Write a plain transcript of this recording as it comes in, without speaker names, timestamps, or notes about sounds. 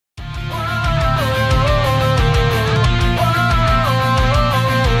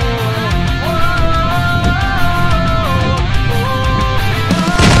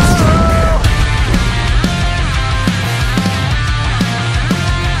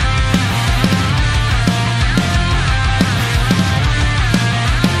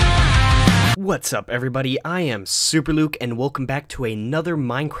What's up, everybody? I am Super Luke, and welcome back to another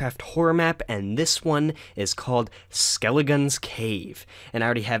Minecraft horror map, and this one is called Skelegun's Cave. And I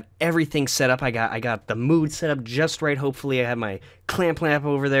already have everything set up. I got the mood set up just right. Hopefully, I have my clamp lamp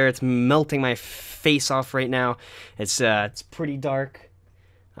over there. It's melting my face off right now. It's pretty dark.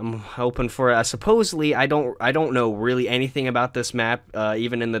 I'm hoping for supposedly I don't know really anything about this map.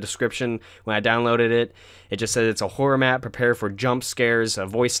 Even in the description when I downloaded it, it just said it's a horror map. Prepare for jump scares,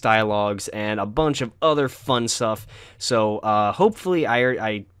 voice dialogues, and a bunch of other fun stuff. So hopefully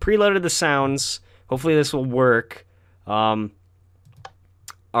I preloaded the sounds. Hopefully this will work. All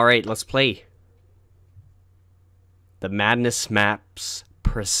right, let's play. The Madness Maps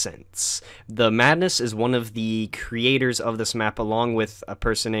presents. The Madness is one of the creators of this map, along with a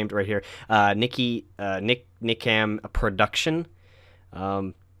person named right here, Nickam Production.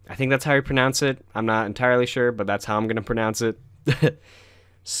 I think that's how you pronounce it. I'm not entirely sure, but that's how I'm gonna pronounce it.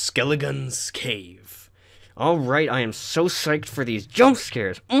 Skelegun's Cave. All right, I am so psyched for these jump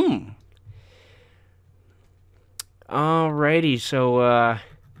scares. Alrighty, so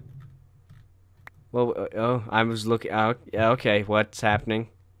well, I was looking out. Yeah, okay, what's happening?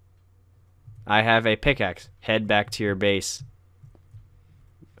 I have a pickaxe. Head back to your base.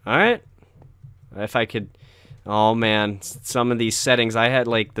 Alright. If I could... Oh, man. Some of these settings. I had,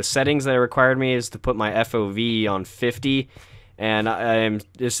 like, the settings that required me is to put my FOV on 50. And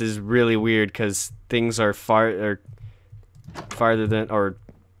this is really weird because things are farther than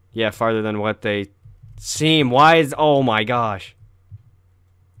what they seem. Why is... Oh, my gosh.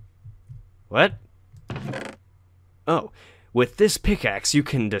 What? Oh, with this pickaxe you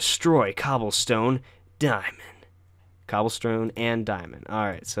can destroy cobblestone, diamond. Cobblestone and diamond.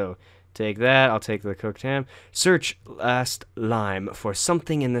 Alright, so take that. I'll take the cooked ham. Search last lime for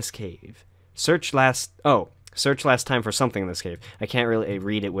something in this cave. Search last time for something in this cave. I can't really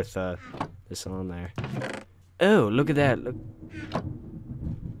read it with this on there. Oh, look at that. Look.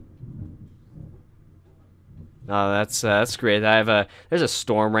 Oh, that's great. There's a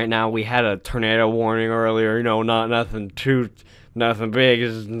storm right now. We had a tornado warning earlier. You know, nothing big.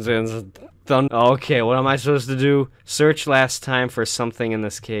 Okay, what am I supposed to do? Search last time for something in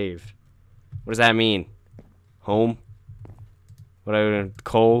this cave. What does that mean? Home? What?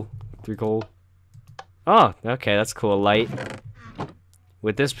 Coal? 3 coal? Oh, okay, that's cool. Light.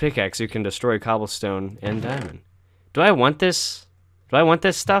 With this pickaxe, you can destroy cobblestone and diamond. Do I want this? Do I want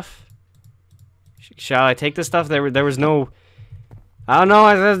this stuff? Shall I take this stuff? There was no... I don't know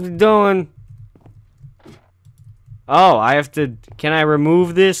what I'm doing. Oh, I have to... Can I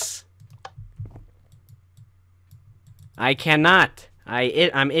remove this? I cannot.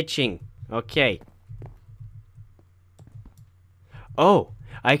 I'm itching. Okay. Oh,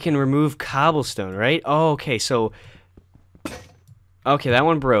 I can remove cobblestone, right? Oh, okay, so... Okay, that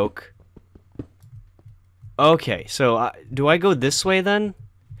one broke. Okay, so do I go this way then?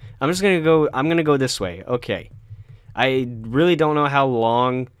 I'm gonna go this way. Okay. I really don't know how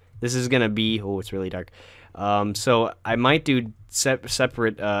long this is gonna be. Oh, it's really dark. So I might do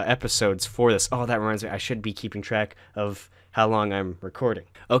separate episodes for this. Oh, that reminds me. I should be keeping track of how long I'm recording.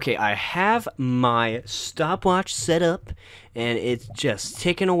 Okay, I have my stopwatch set up, and it's just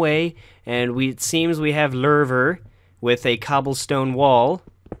ticking away. And it seems we have Lurver with a cobblestone wall.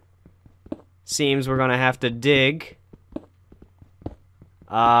 Seems we're gonna have to dig.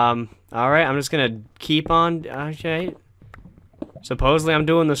 Alright, I'm just gonna keep on, okay. Supposedly I'm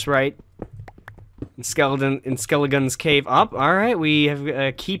doing this right. In Skelegun's Cave up. Alright, we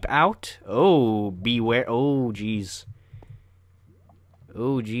have, keep out. Oh, beware. Oh, jeez.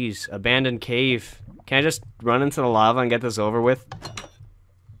 Oh, jeez. Abandoned cave. Can I just run into the lava and get this over with?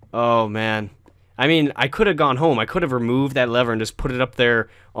 Oh, man. I mean, I could have gone home. I could have removed that lever and just put it up there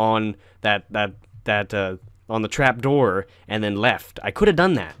on on the trap door and then left. I could have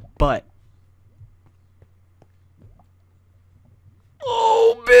done that, but...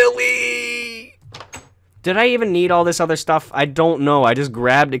 Oh, Billy! Did I even need all this other stuff? I don't know. I just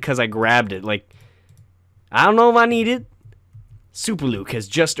grabbed it because I grabbed it. Like, I don't know if I need it. Super Luke has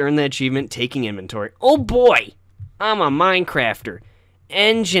just earned the achievement, taking inventory. Oh, boy! I'm a Minecrafter.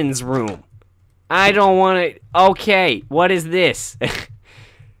 Engines room. I don't want to... Okay, what is this?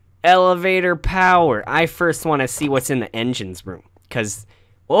 Elevator power. I first want to see what's in the engines room. Because,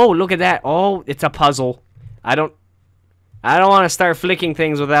 oh, look at that. Oh, it's a puzzle. I don't want to start flicking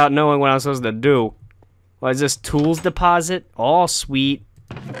things without knowing what I'm supposed to do. What is this? Tools deposit? Oh, sweet.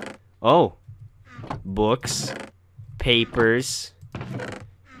 Oh. Books. Papers.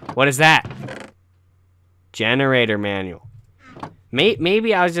 What is that? Generator manual.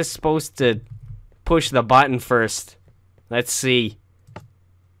 Maybe I was just supposed to push the button first. Let's see.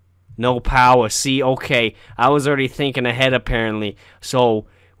 No power. See, okay. I was already thinking ahead, apparently. So,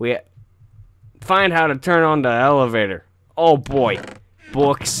 we find how to turn on the elevator. Oh, boy.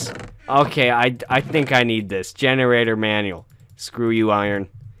 Books. Okay, I think I need this. Generator manual. Screw you, iron.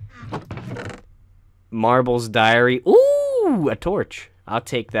 Marble's diary. Ooh, a torch. I'll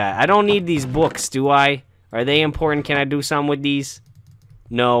take that. I don't need these books, do I? Are they important? Can I do something with these?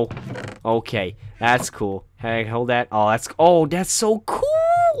 No. Okay, that's cool. Hey, hold that. Oh, that's so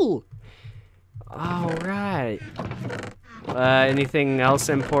cool. All right. Anything else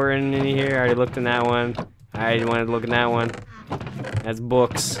important in here? I already looked in that one. I already wanted to look in that one. That's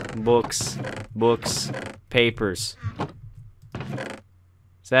books, books, books, papers.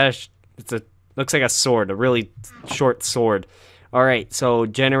 Is that looks like a sword, a really short sword. All right, so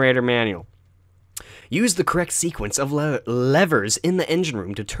generator manual. Use the correct sequence of levers in the engine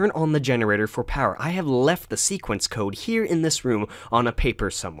room to turn on the generator for power. I have left the sequence code here in this room on a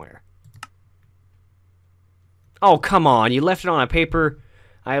paper somewhere. Oh, come on, you left it on a paper.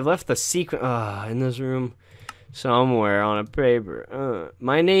 I have left the sequence in this room somewhere on a paper.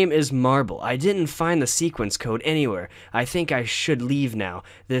 My name is Marble. I didn't find the sequence code anywhere. I think I should leave now.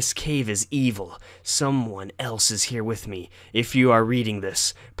 This cave is evil. Someone else is here with me. If you are reading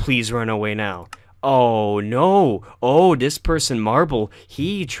this, please run away now. Oh, no. Oh, this person, Marble,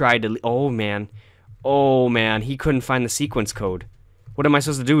 he tried to... Oh, man. Oh, man. He couldn't find the sequence code. What am I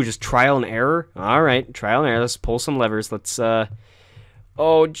supposed to do? Just trial and error? All right. Trial and error. Let's pull some levers. Let's, Oh,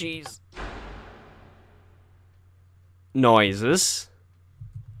 jeez. Noises.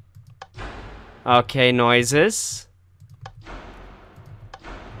 Okay, noises.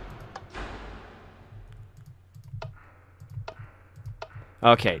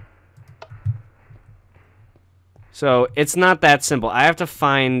 Okay. So, it's not that simple. I have to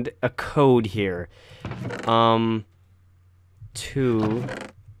find a code here. Where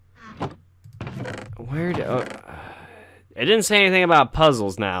do... it didn't say anything about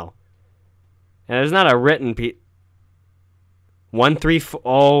puzzles now. And there's not a written 1, 3, 4...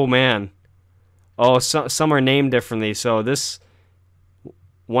 Oh, man. Oh, some are named differently. So, this...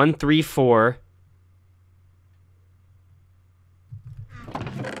 1, 3, 4...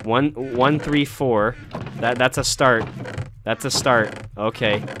 1, 3, 4. That's a start. That's a start.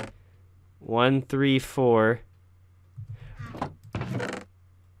 Okay. 1, 3, 4.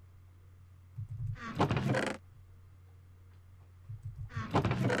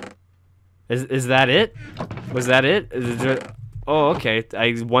 Is that it? Was that it? Oh, okay.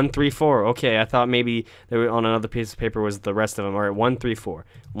 1, 3, 4. Okay, I thought maybe they were on another piece of paper was the rest of them. All right, 1, 3, 4.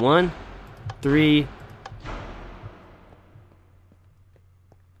 1, 3.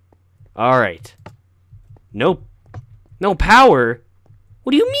 All right. Nope. No power?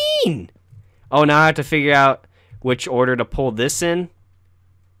 What do you mean? Oh, now I have to figure out which order to pull this in.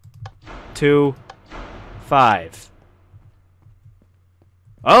 2, 5.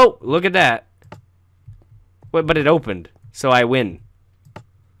 Oh, look at that. Wait, but it opened, so I win.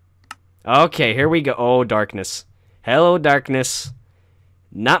 Okay, here we go. Oh, darkness. Hello, darkness.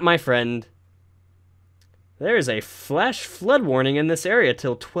 Not my friend. There is a flash flood warning in this area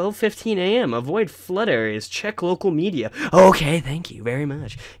till 12:15 a.m. Avoid flood areas. Check local media. Okay, thank you very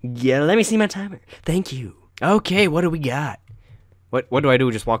much. Yeah, let me see my timer. Thank you. Okay, what do we got? What do I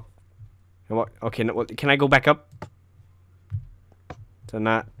do? Just walk? Okay, no, can I go back up? So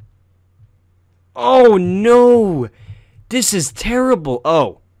not... Oh, no! This is terrible.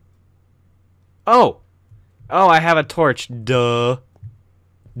 Oh. Oh. Oh, I have a torch. Duh.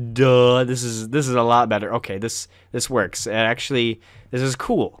 Duh. This is a lot better. Okay, this works. Actually, this is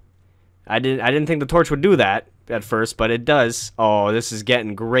cool. I didn't think the torch would do that at first, but it does. Oh, this is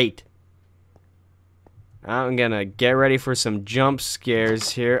getting great. I'm gonna get ready for some jump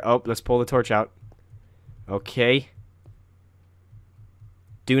scares here. Oh, let's pull the torch out. Okay.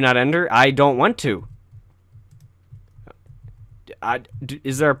 Do not enter. I don't want to.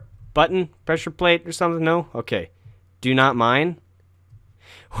 Is there a button? Pressure plate or something? No? Okay. Do not mine.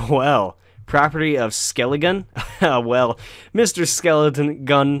 Well, property of Skelegun? Well, Mr. Skeleton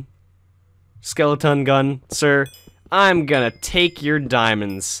Gun, sir, I'm gonna take your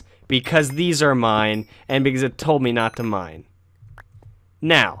diamonds because these are mine and because it told me not to mine.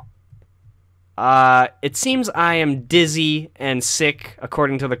 Now, it seems I am dizzy and sick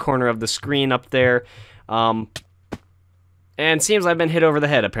according to the corner of the screen up there. And seems I've been hit over the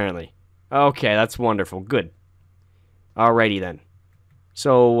head apparently. Okay, that's wonderful. Good. Alrighty then.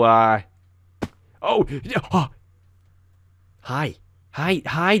 So, oh! Hi.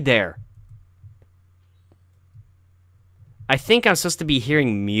 Hi there. I think I'm supposed to be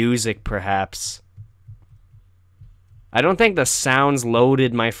hearing music, perhaps. I don't think the sounds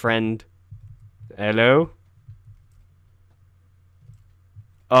loaded, my friend. Hello?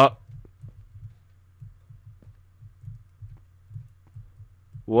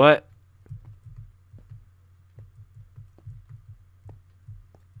 What?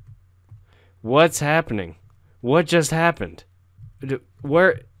 What's happening? What just happened?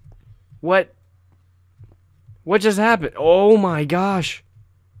 Where? What? What just happened? Oh my gosh.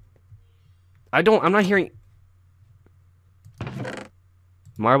 I'm not hearing.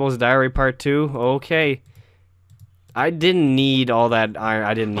 Marble's Diary Part 2? Okay. I didn't need all that iron.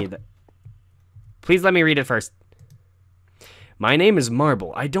 I didn't need that. Please let me read it first. My name is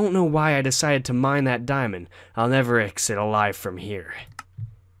Marble. I don't know why I decided to mine that diamond. I'll never exit alive from here.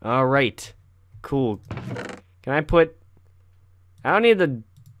 Alright. Cool. Can I put... I don't need the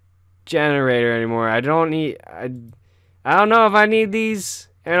generator anymore. I don't need... I don't know if I need these.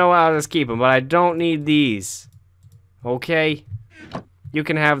 You know what? I'll just keep them. But I don't need these. Okay? You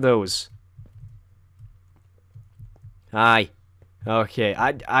can have those. Hi. Okay.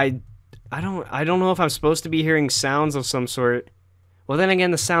 I don't know if I'm supposed to be hearing sounds of some sort. Well, then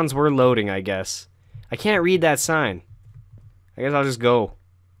again, the sounds were loading, I guess. I can't read that sign. I guess I'll just go.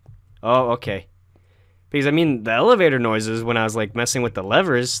 Oh, okay. Because, I mean, the elevator noises when I was, like, messing with the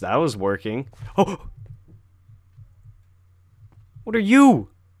levers, that was working. Oh! What are you?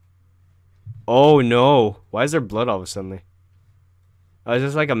 Oh, no. Why is there blood all of a sudden? Oh, is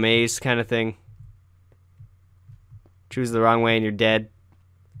this like a maze kind of thing? Choose the wrong way and you're dead.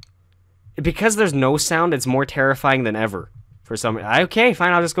 Because there's no sound, it's more terrifying than ever. For some... Okay,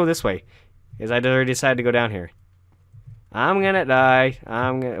 fine, I'll just go this way. Because I already decided to go down here. I'm gonna die.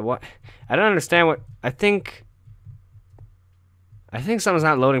 What? I don't understand what... I think something's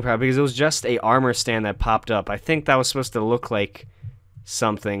not loading properly because it was just a armor stand that popped up. I think that was supposed to look like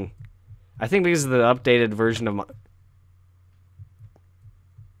something. I think because of the updated version of my...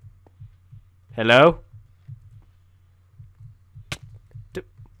 Hello?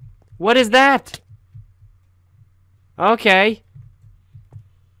 What is that? Okay.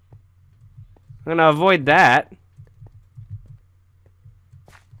 I'm gonna avoid that.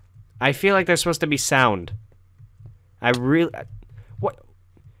 I feel like there's supposed to be sound. I really...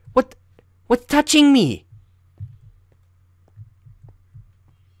 What's touching me?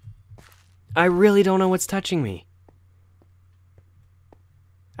 I really don't know what's touching me.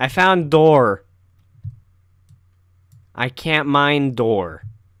 I found door. I can't mine door.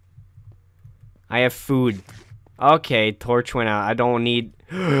 I have food. Okay, torch went out. I don't need...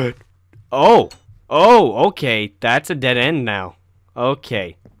 Oh! Oh, okay. That's a dead end now.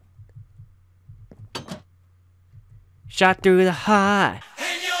 Okay. Shot through the heart.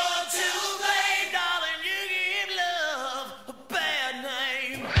 And you're too late, darling. You give love a bad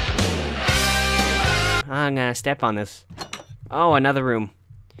name. I'm gonna step on this. Oh, another room.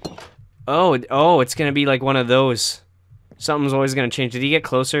 Oh, it's gonna be like one of those. Something's always gonna change. Did he get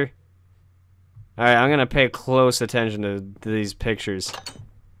closer? Alright, I'm gonna pay close attention to these pictures.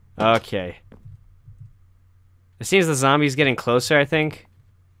 Okay. It seems the zombie's getting closer, I think.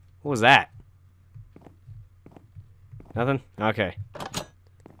 What was that? Nothing? Okay.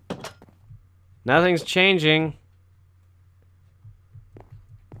 Nothing's changing.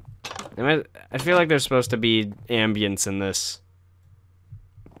 I feel like there's supposed to be ambience in this.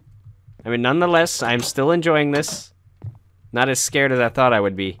 I mean, nonetheless, I'm still enjoying this. Not as scared as I thought I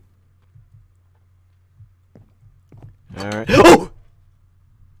would be. Alright. Oh!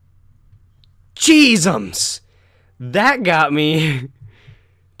 Jeezums! That got me.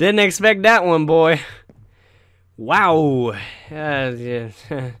 Didn't expect that one, boy. Wow. Yeah.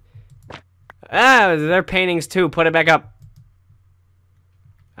 Ah, they're paintings too. Put it back up.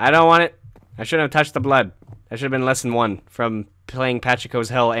 I don't want it. I shouldn't have touched the blood. That should have been lesson 1 from playing Pachico's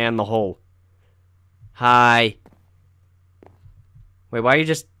Hell and the Hole. Hi. Wait, why are you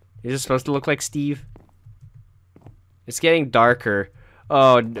just... You're just supposed to look like Steve? It's getting darker.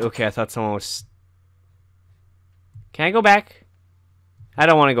 Oh, okay, I thought someone was... Can I go back? I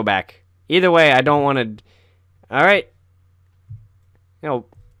don't want to go back. Either way, I don't want to... Alright. No.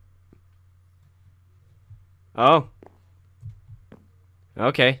 Oh.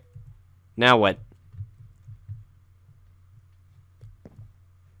 Okay. Now what?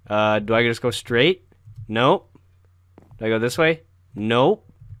 Do I just go straight? Nope. Do I go this way? Nope.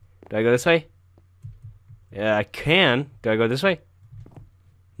 Do I go this way? Yeah, I can. Do I go this way?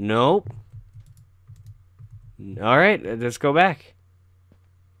 Nope. Alright, let's go back.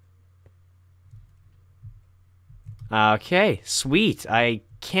 Okay, sweet. I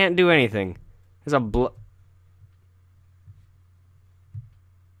can't do anything. There's a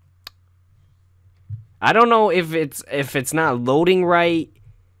I don't know if it's not loading right.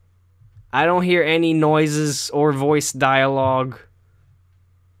 I don't hear any noises or voice dialogue.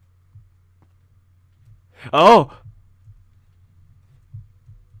 Oh!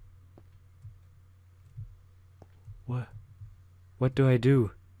 What do I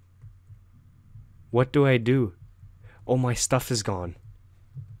do? What do I do? Oh, my stuff is gone.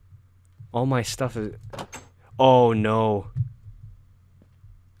 All my stuff is... Oh, no.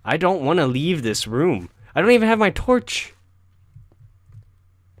 I don't want to leave this room. I don't even have my torch.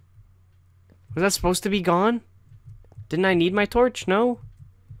 Was that supposed to be gone? Didn't I need my torch? No?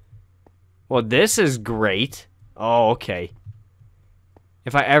 Well, this is great. Oh, okay.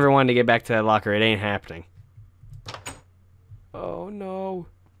 If I ever wanted to get back to that locker, it ain't happening. Oh, no.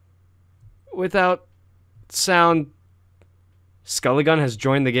 Without sound... Skelegun has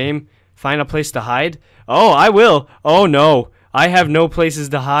joined the game. Find a place to hide? Oh, I will. Oh, no. I have no places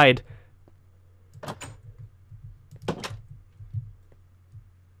to hide.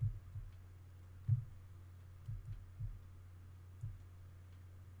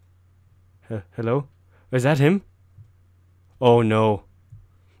 Hello? Is that him? Oh, no.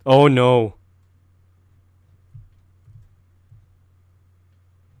 Oh, no.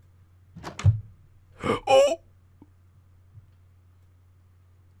 Oh!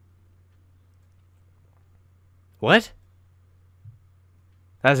 What?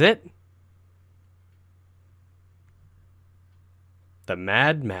 That's it? The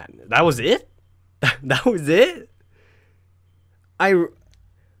Mad Madness. That was it? That was it?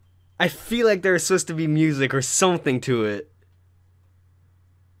 I feel like there's supposed to be music or something to it.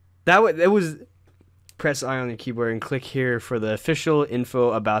 It was... Press I on your keyboard and click here for the official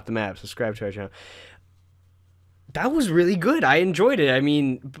info about the map. Subscribe to our channel. That was really good. I enjoyed it. I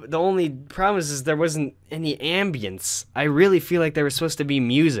mean, the only problem is there wasn't any ambience. I really feel like there was supposed to be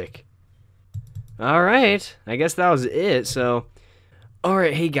music. Alright, I guess that was it, so...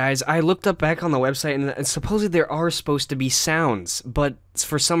 Alright, hey guys, I looked up back on the website, and supposedly there are supposed to be sounds, but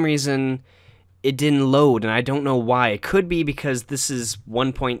for some reason, it didn't load, and I don't know why. It could be because this is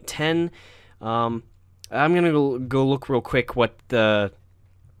 1.10. I'm gonna go look real quick what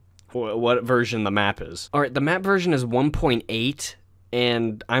version the map is. Alright, the map version is 1.8,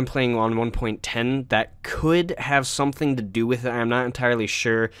 and I'm playing on 1.10. That could have something to do with it. I'm not entirely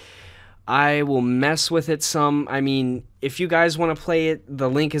sure. I will mess with it some. I mean, if you guys want to play it, the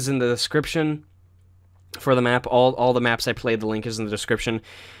link is in the description for the map. All the maps I played, the link is in the description.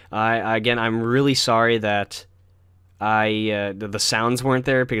 Again, I'm really sorry that the sounds weren't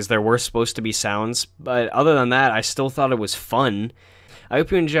there, because there were supposed to be sounds. But other than that, I still thought it was fun. I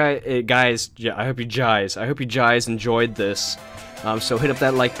hope you enjoy, guys. I hope you guys enjoyed this. So hit up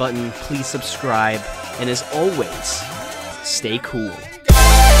that like button, please subscribe, and as always, stay cool.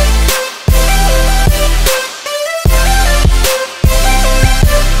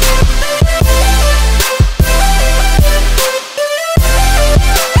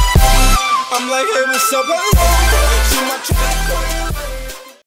 I'm like, hey, what's up?